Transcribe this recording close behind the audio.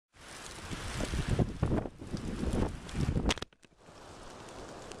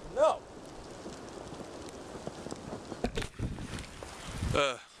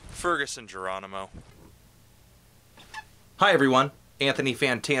Fergus Geronimo. Hi everyone, Anthony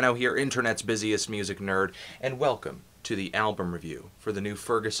Fantano here, internet's busiest music nerd, and welcome to the album review for the new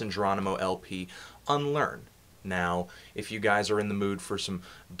Fergus Geronimo LP, Unlearn. Now, if you guys are in the mood for some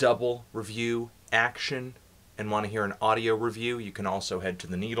double review action and want to hear an audio review, you can also head to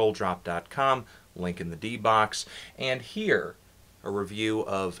theneedledrop.com, link in the D box, and hear a review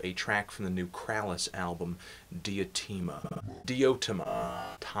of a track from the new Krallice album, Diotima.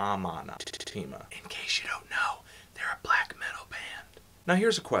 Tamana. In case you don't know, they're a black metal band. Now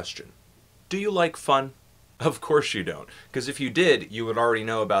here's a question. Do you like fun? Of course you don't, because if you did, you would already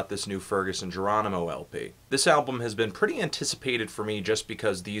know about this new Fergus Geronimo LP. This album has been pretty anticipated for me just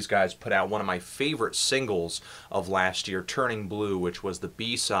because these guys put out one of my favorite singles of last year, Turning Blue, which was the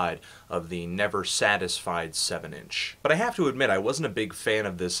B-side of the Never Satisfied 7-inch. But I have to admit, I wasn't a big fan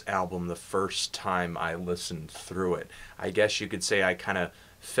of this album the first time I listened through it. I guess you could say I kind of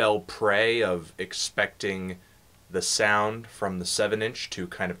fell prey of expecting the sound from the 7-inch to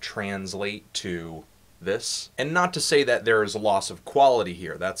kind of translate to this. And not to say that there is a loss of quality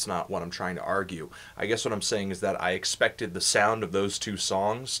here, that's not what I'm trying to argue. I guess what I'm saying is that I expected the sound of those two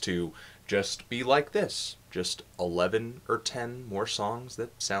songs to just be like this. Just 11 or 10 more songs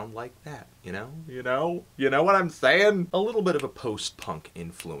that sound like that, you know? You know what I'm saying? A little bit of a post-punk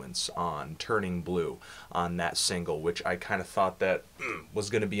influence on Turning Blue on that single, which I kind of thought that was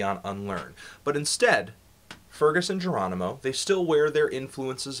going to be on Unlearn. But instead, Fergus Geronimo, they still wear their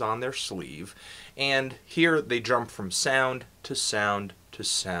influences on their sleeve, and here they jump from sound to sound to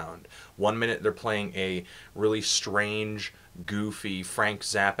sound. 1 minute they're playing a really strange, goofy, Frank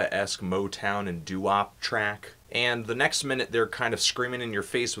Zappa-esque Motown and doo-wop track, and the next minute they're kind of screaming in your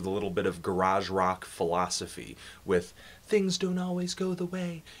face with a little bit of garage rock philosophy, with things don't always go the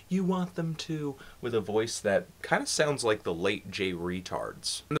way you want them to, with a voice that kind of sounds like the late Jay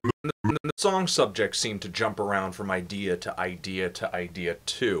Retards. The song subjects seem to jump around from idea to idea to idea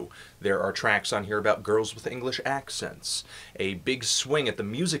too. There are tracks on here about girls with English accents, a big swing at the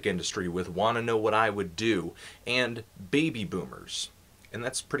music industry with Wanna Know What I Would Do, and baby boomers. And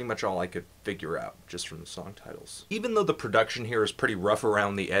that's pretty much all I could figure out just from the song titles. Even though the production here is pretty rough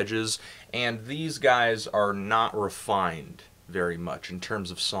around the edges, and these guys are not refined very much in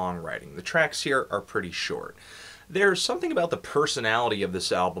terms of songwriting, the tracks here are pretty short. There's something about the personality of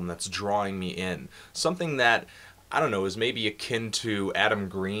this album that's drawing me in. Something that, I don't know, is maybe akin to Adam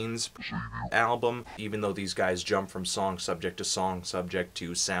Green's album, even though these guys jump from song subject to sound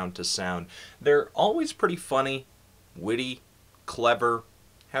to sound. They're always pretty funny, witty, clever,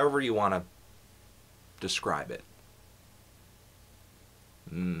 however you want to describe it.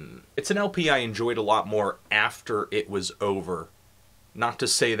 It's an LP I enjoyed a lot more after it was over. Not to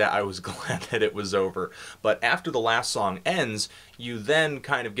say that I was glad that it was over, but after the last song ends, you then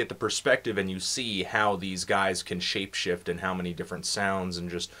kind of get the perspective and you see how these guys can shapeshift and how many different sounds and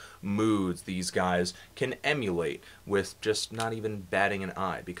just moods these guys can emulate with just not even batting an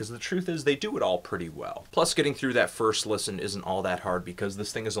eye, because the truth is they do it all pretty well. Plus, getting through that first listen isn't all that hard because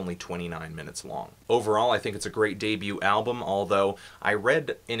this thing is only 29 minutes long. Overall, I think it's a great debut album, although I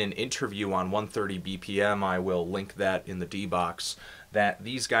read in an interview on 130 BPM, I will link that in the D box, that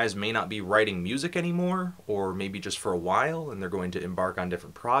these guys may not be writing music anymore, or maybe just for a while, and they're going to embark on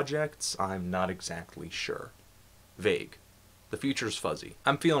different projects. I'm not exactly sure. Vague. The future's fuzzy.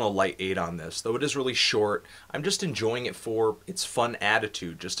 I'm feeling a light 8 on this, though it is really short. I'm just enjoying it for its fun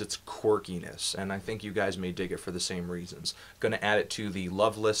attitude, just its quirkiness, and I think you guys may dig it for the same reasons. Gonna add it to the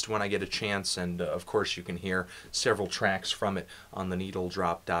love list when I get a chance, and of course you can hear several tracks from it on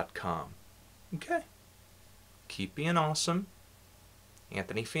theneedledrop.com. Okay. Keep being awesome.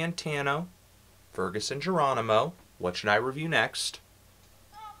 Anthony Fantano, Fergus Geronimo. What should I review next?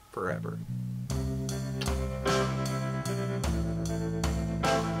 Forever.